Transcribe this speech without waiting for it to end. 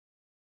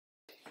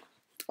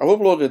I've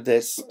uploaded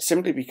this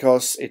simply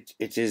because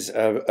it is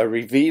a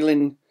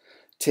revealing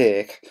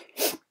take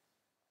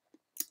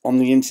on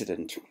the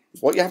incident.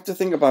 What you have to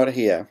think about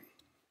here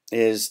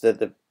is that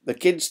the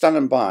kid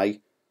standing by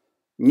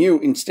knew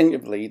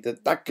instinctively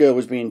that that girl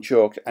was being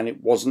choked and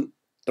it wasn't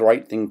the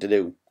right thing to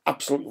do.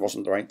 Absolutely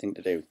wasn't the right thing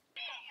to do.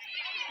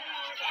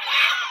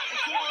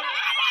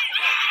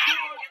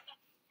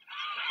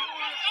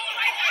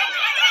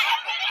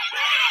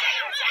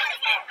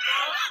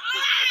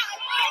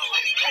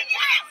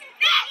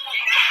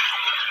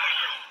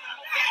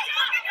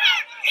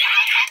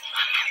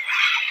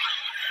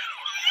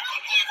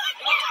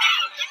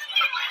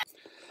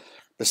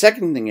 The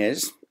second thing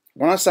is,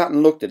 when I sat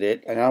and looked at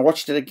it and I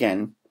watched it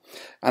again,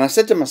 and I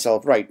said to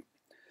myself, right,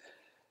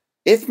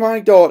 if my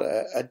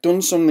daughter had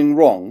done something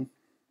wrong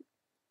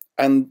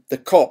and the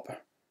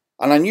cop,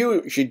 and I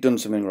knew she'd done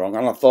something wrong,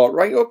 and I thought,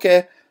 right,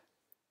 okay,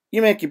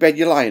 you make your bed,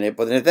 you lie in it,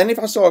 but then if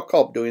I saw a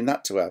cop doing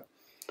that to her,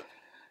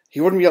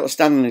 he wouldn't be able to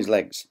stand on his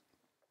legs.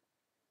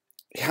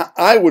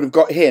 I would have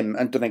got him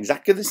and done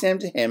exactly the same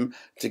to him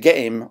to get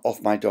him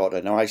off my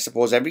daughter. Now, I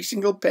suppose every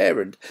single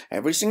parent,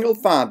 every single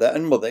father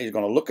and mother is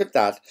going to look at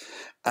that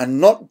and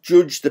not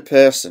judge the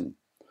person.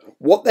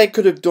 What they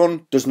could have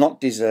done does not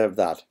deserve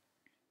that.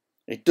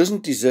 It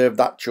doesn't deserve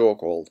that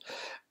chokehold.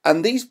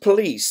 And these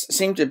police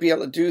seem to be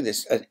able to do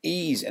this at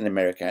ease in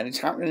America, and it's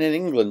happening in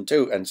England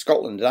too, and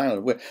Scotland and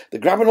Ireland, where they're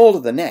grabbing hold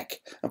of the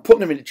neck and putting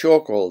them into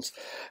chokeholds.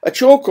 A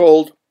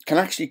chokehold can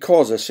actually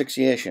cause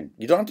asphyxiation.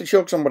 You don't have to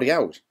choke somebody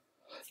out.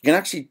 You can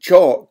actually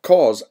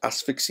cause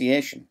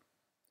asphyxiation.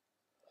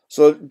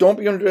 So don't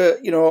be under,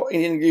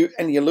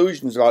 any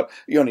illusions about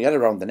you only get it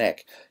around the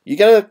neck. You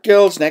get a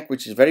girl's neck,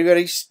 which is very,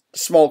 very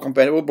small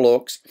compared to a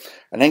bloke's,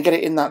 and then get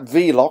it in that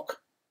V-lock.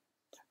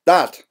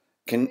 That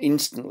can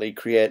instantly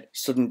create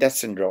sudden death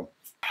syndrome.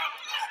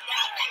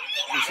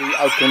 You see,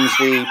 out comes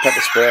the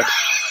pepper spray.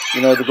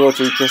 The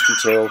go-to trusty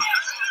tool.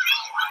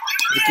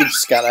 The kids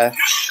scatter.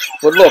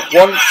 But look,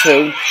 1,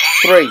 2,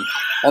 3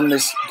 on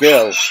this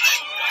girl,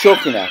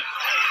 choking her.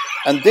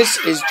 And this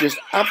is just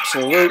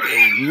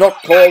absolutely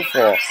not called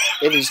for.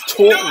 It is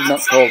totally not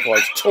called for.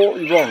 It's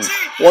totally wrong.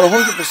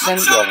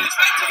 100% wrong.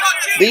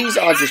 These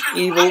are just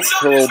evil,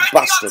 cruel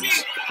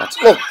bastards.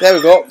 Look, there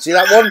we go. See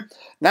that one?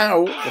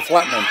 Now they're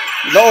flattening.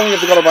 Not only have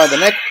they got her by the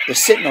neck, they're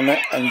sitting on it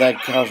and they're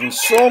causing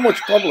so many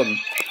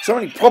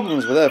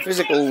problems with her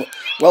physical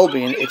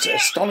well-being. It's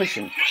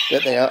astonishing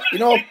that they are.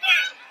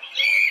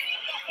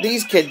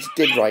 These kids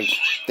did right.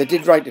 They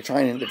did right to try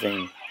and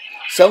intervene.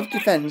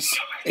 Self-defense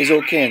is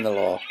okay in the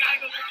law.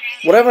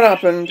 Whatever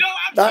happened,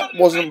 that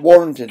wasn't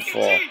warranted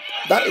for.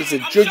 That is a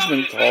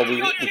judgment call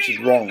which is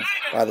wrong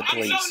by the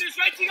police.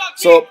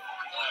 So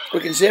we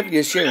can safely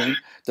assume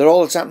that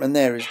all that's happening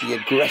there is the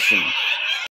aggression